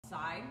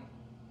side.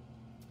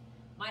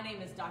 My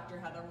name is Dr.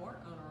 Heather Moore,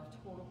 owner of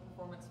Total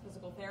Performance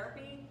Physical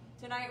Therapy.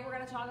 Tonight we're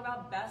going to talk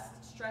about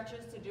best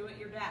stretches to do at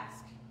your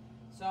desk.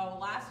 So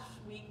last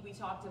week we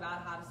talked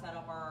about how to set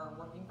up our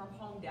working from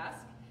home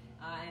desk.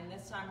 And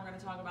this time we're going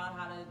to talk about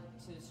how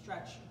to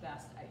stretch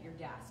best at your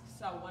desk.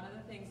 So one of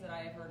the things that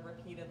I have heard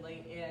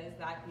repeatedly is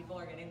that people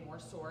are getting more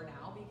sore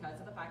now because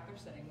of the fact they're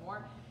sitting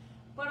more,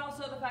 but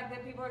also the fact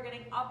that people are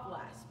getting up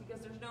less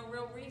because there's no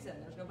real reason.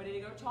 There's nobody to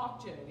go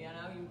talk to. You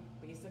know, you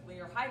basically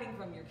are hiding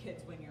from your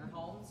kids when you're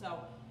home. So,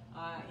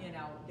 you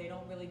know, they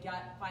don't really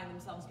find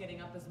themselves getting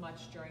up as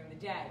much during the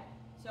day.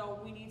 So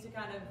we need to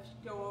kind of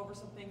go over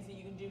some things that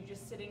you can do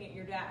just sitting at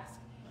your desk.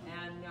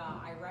 And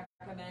I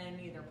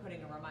recommend either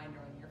putting a reminder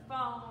on your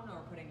phone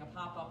or putting a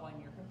pop-up on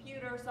your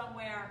computer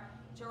somewhere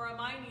to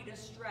remind you to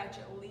stretch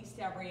at least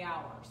every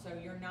hour, so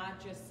you're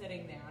not just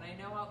sitting there. And I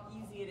know how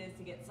easy it is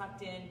to get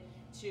sucked in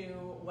to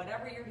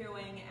whatever you're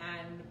doing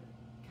and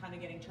kind of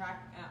getting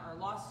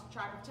lost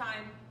track of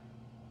time.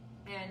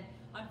 And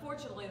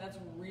unfortunately, that's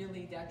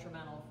really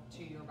detrimental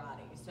to your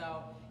body.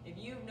 So if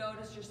you've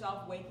noticed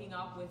yourself waking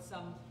up with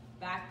some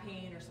back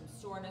pain or some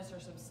soreness or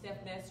some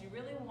stiffness, you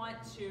really want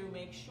to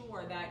make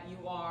sure that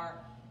you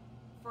are,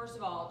 first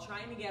of all,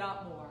 trying to get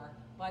up more,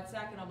 but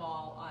second of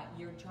all,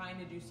 you're trying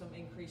to do some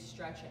increased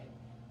stretching.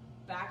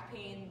 Back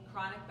pain,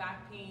 chronic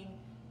back pain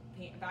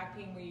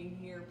where you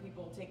hear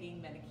people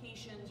taking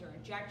medications or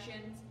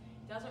injections,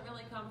 doesn't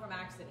really come from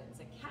accidents.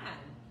 It can,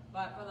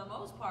 but for the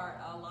most part,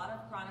 a lot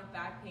of chronic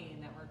back pain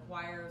that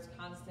requires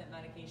constant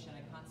medication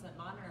and constant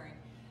monitoring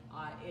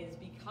is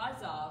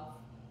because of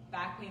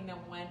back pain that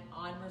went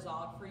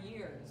unresolved for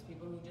years.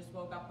 People who just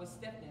woke up with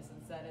stiffness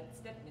and said it's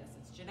stiffness,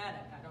 it's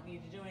genetic, I don't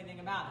need to do anything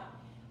about it.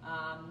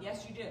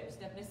 Yes, you do.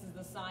 Stiffness is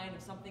the sign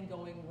of something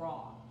going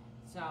wrong.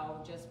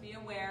 So just be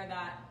aware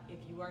that if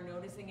you are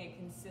noticing a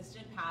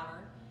consistent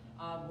pattern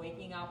of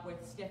waking up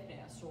with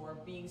stiffness or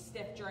being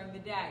stiff during the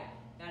day,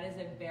 that is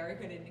a very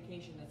good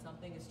indication that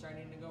something is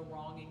starting to go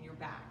wrong in your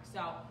back.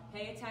 So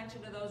pay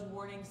attention to those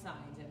warning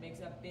signs. It makes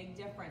a big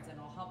difference and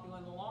it'll help you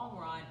in the long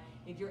run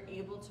if you're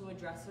able to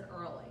address it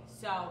early.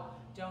 So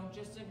don't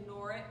just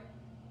ignore it.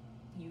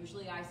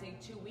 Usually I say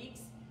 2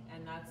 weeks,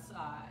 and that's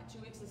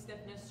 2 weeks of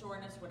stiffness,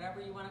 soreness,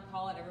 whatever you want to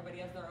call it. Everybody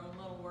has their own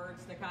little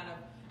words to kind of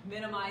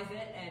minimize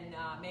it and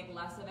make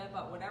less of it,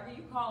 but whatever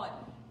you call it,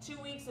 2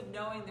 weeks of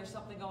knowing there's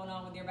something going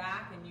on with your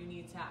back and you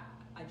need to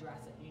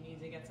address it. You need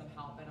to get some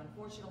help. And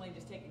unfortunately,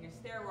 just taking a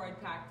steroid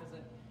pack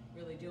doesn't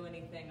really do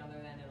anything other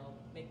than it'll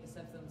make the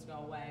symptoms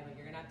go away, but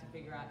you're gonna have to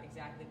figure out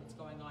exactly what's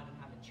going on and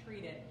how to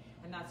treat it,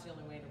 and that's the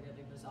only way to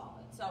really resolve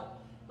it. So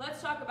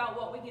let's talk about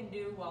what we can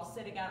do while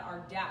sitting at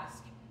our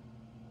desk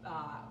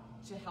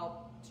to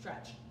help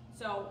stretch.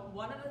 So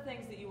one of the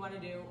things that you want to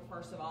do,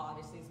 first of all,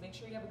 obviously, is make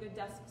sure you have a good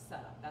desk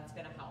setup. That's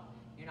going to help.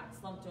 You're not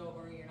slumped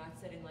over, you're not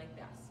sitting like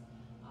this.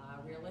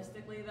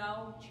 Realistically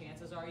though,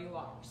 chances are you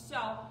are.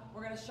 So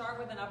we're going to start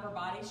with an upper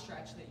body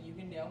stretch that you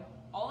can do.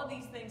 All of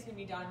these things can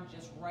be done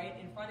just right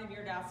in front of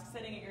your desk,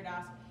 sitting at your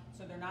desk,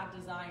 so they're not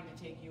designed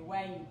to take you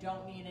away. You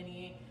don't need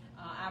any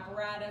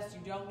apparatus,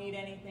 you don't need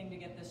anything to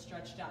get this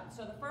stretch done.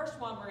 So the first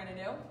one we're going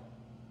to do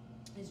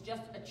is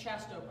just a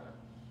chest opener.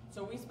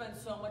 So we spend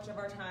so much of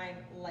our time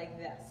like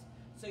this.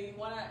 So you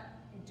want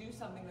to do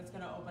something that's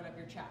going to open up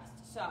your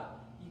chest. So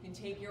you can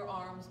take your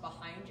arms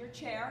behind your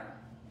chair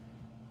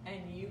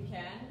and you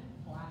can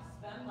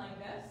clasp them like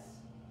this,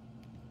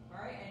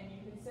 all right, and you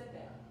can sit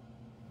there.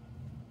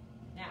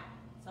 Now,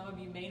 some of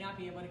you may not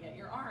be able to get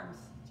your arms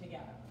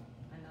together,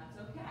 and that's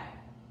okay.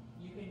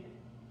 You can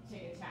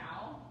take a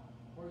towel,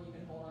 or you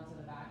can hold onto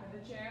the back of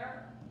the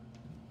chair.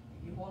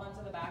 If you hold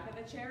onto the back of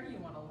the chair, you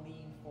want to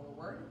lean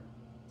forward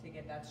to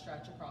get that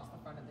stretch across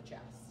the front of the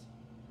chest.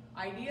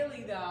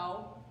 Ideally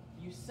though,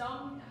 you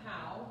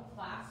somehow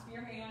clasp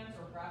your hands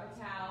or grab a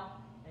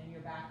towel and you're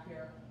back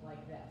here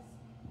like this.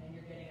 And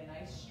you're getting a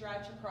nice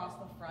stretch across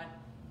the front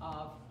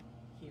of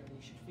here.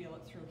 You should feel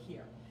it through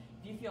here.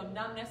 If you feel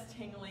numbness,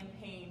 tingling,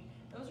 pain,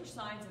 those are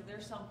signs that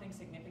there's something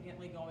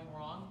significantly going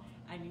wrong,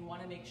 and you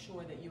want to make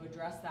sure that you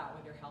address that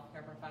with your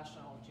healthcare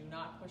professional. Do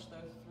not push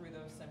through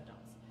those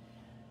symptoms.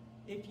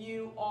 If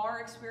you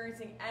are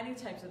experiencing any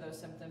types of those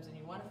symptoms and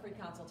you want a free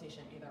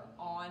consultation, either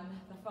on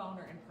the phone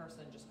or in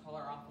person, just call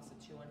our office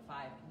at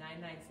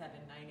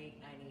 215-997-9898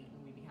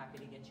 and we'd be happy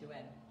to get you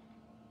in.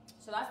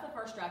 So that's the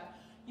first stretch.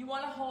 You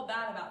want to hold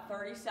that about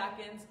 30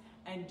 seconds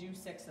and do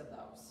 6 of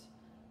those.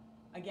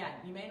 Again,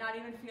 you may not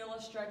even feel a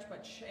stretch,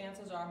 but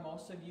chances are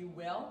most of you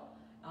will.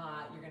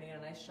 You're going to get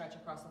a nice stretch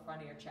across the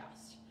front of your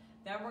chest.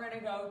 Then we're going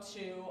to go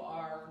to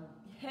our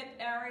hip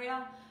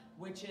area,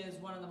 which is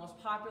one of the most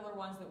popular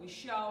ones that we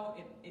show.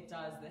 It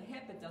does the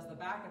hip, it does the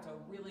back. It's a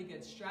really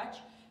good stretch.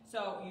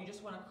 So you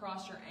just want to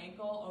cross your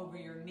ankle over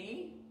your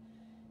knee.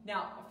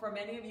 Now, for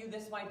many of you,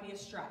 this might be a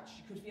stretch.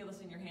 You could feel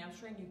this in your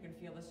hamstring, you can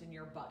feel this in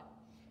your butt.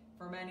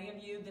 For many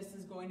of you, this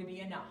is going to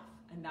be enough,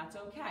 and that's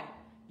okay.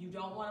 You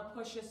don't want to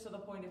push this to the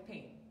point of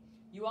pain.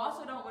 You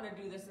also don't want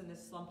to do this in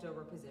this slumped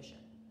over position.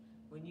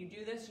 When you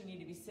do this, you need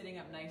to be sitting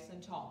up nice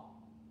and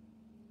tall.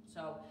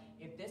 So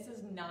if this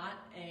is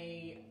not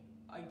a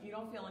if you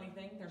don't feel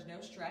anything, there's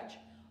no stretch.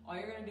 All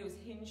you're gonna do is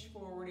hinge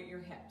forward at your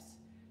hips.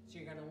 So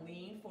you're gonna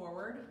lean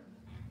forward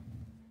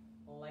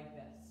like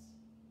this.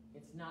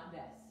 It's not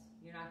this.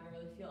 You're not gonna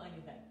really feel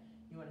anything.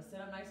 You wanna sit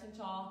up nice and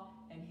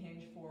tall and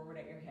hinge forward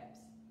at your hips.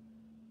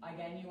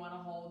 Again, you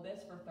wanna hold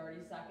this for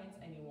 30 seconds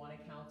and you wanna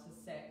count to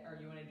 6, or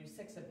you wanna do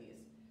 6 of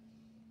these.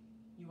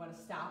 You wanna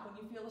stop when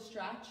you feel a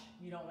stretch.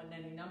 You don't want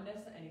any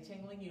numbness, any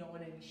tingling. You don't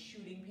want any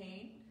shooting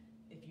pain.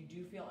 If you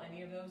do feel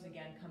any of those,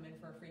 again, come in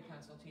for a free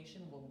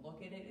consultation. We'll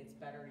look at it. It's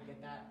better to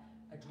get that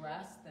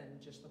addressed than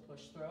just to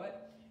push through it.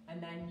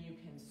 And then you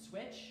can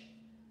switch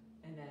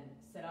and then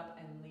sit up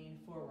and lean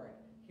forward.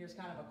 Here's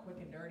kind of a quick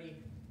and dirty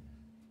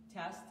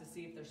test to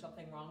see if there's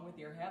something wrong with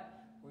your hip,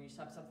 where you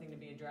have something to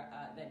be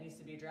that needs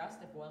to be addressed.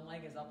 If one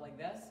leg is up like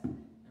this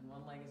and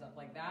one leg is up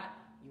like that,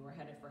 you are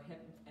headed for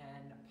hip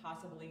and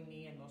possibly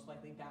knee and most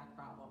likely back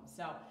problems.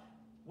 So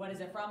what is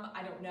it from?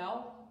 I don't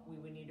know. We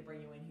would need to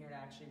bring you in here to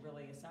actually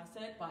really assess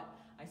it, but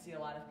I see a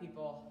lot of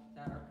people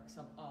that are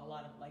a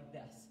lot of like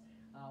this.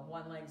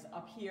 One leg's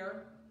up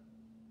here,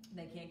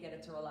 they can't get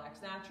it to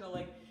relax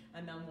naturally,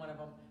 and then one of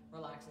them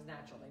relaxes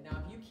naturally.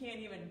 Now, if you can't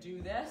even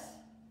do this,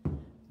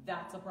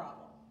 that's a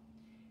problem.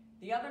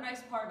 The other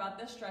nice part about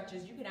this stretch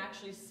is you can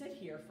actually sit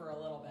here for a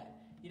little bit.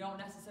 You don't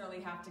necessarily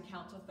have to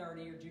count to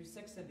 30 or do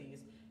 6 of these.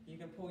 You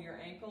can pull your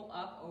ankle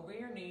up over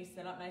your knee,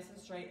 sit up nice and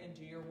straight, and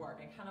do your work,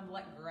 and kind of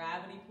let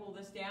gravity pull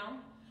this down.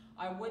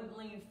 I wouldn't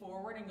lean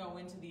forward and go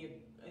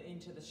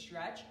into the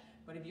stretch,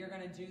 but if you're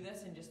gonna do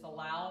this and just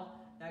allow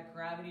that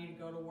gravity to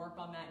go to work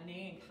on that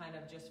knee and kind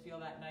of just feel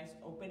that nice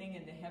opening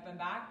in the hip and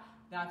back,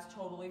 that's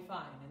totally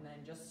fine. And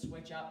then just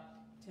switch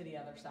up to the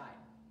other side.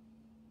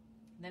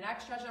 The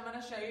next stretch I'm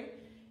gonna show you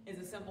is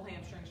a simple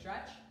hamstring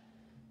stretch.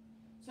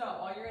 So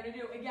all you're gonna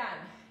do,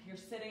 again, you're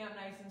sitting up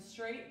nice and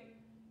straight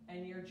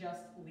and you're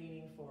just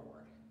leaning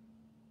forward.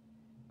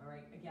 All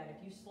right, again,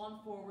 if you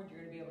slump forward,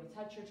 you're gonna be able to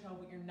touch your toe,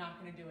 but you're not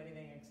gonna do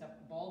anything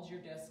except bulge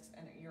your discs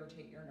and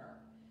irritate your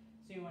nerve.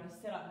 So you wanna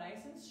sit up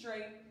nice and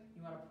straight.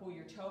 You wanna pull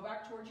your toe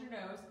back towards your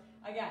nose.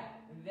 Again,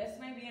 this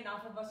may be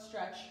enough of a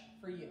stretch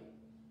for you.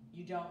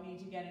 You don't need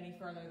to get any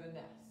further than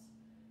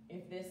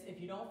this. If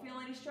you don't feel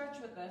any stretch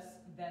with this,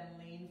 then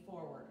lean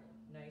forward,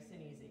 nice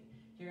and easy.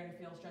 You're gonna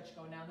feel a stretch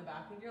going down the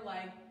back of your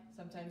leg,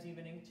 sometimes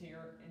even into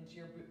your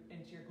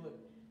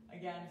glute.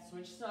 Again,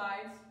 switch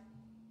sides,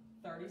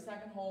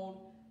 30-second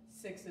hold,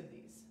 6 of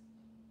these.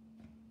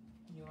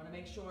 You wanna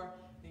make sure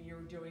that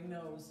you're doing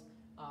those.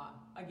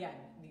 Again,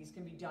 these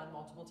can be done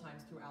multiple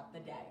times throughout the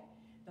day.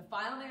 The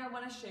final thing I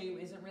wanna show you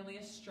isn't really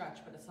a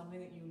stretch, but it's something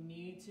that you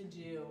need to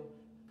do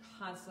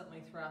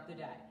constantly throughout the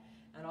day.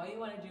 And all you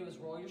wanna do is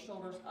roll your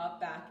shoulders up,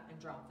 back, and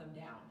drop them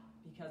down.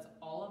 Because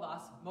all of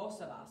us,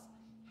 most of us,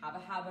 have a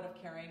habit of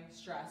carrying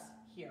stress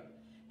here.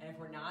 And if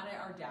we're not at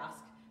our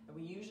desk that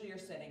we usually are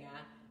sitting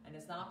at, and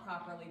it's not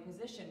properly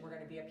positioned, we're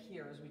gonna be up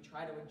here as we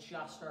try to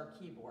adjust our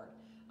keyboard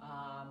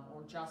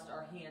or adjust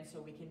our hands so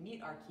we can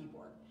meet our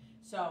keyboard.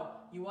 So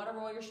you wanna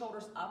roll your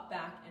shoulders up,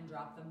 back, and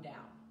drop them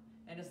down.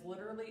 And it's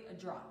literally a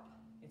drop.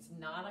 It's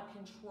not a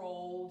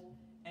controlled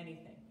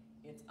anything.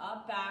 It's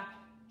up, back,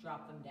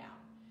 drop them down.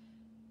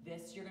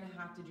 This you're gonna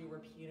have to do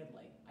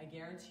repeatedly. I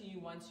guarantee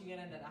you once you get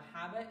into the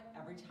habit,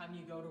 every time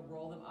you go to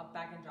roll them up,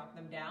 back, and drop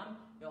them down,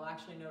 you'll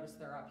actually notice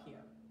they're up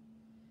here.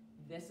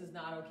 This is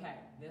not okay.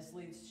 This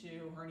leads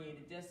to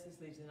herniated discs, this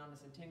leads to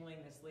numbness and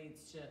tingling, this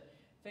leads to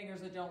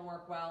fingers that don't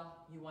work well.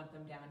 You want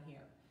them down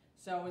here.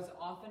 So as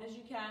often as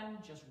you can,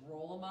 just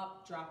roll them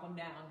up, drop them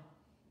down.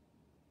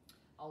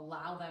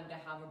 Allow them to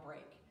have a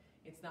break.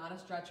 It's not a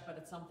stretch, but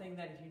it's something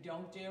that if you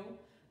don't do,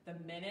 the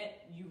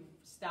minute you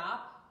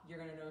stop, you're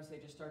gonna notice they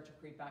just start to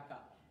creep back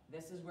up.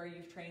 This is where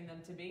you've trained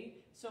them to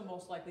be, so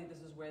most likely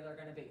this is where they're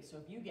gonna be. So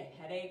if you get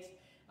headaches,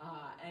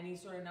 any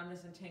sort of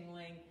numbness and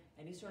tingling,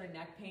 any sort of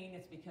neck pain,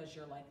 it's because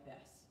you're like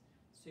this.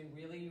 So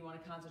you wanna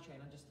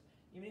concentrate on just,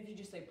 even if you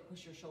just say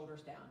push your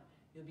shoulders down,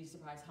 you'll be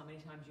surprised how many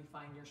times you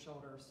find your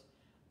shoulders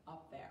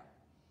up there.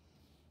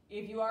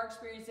 If you are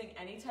experiencing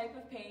any type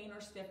of pain or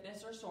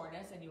stiffness or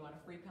soreness and you want a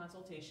free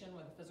consultation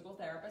with a physical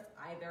therapist,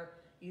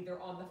 either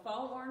on the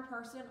phone or in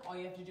person, all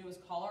you have to do is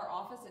call our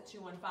office at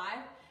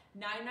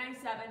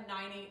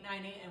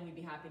 215-997-9898 and we'd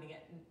be happy to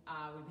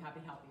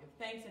help you.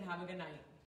 Thanks and have a good night.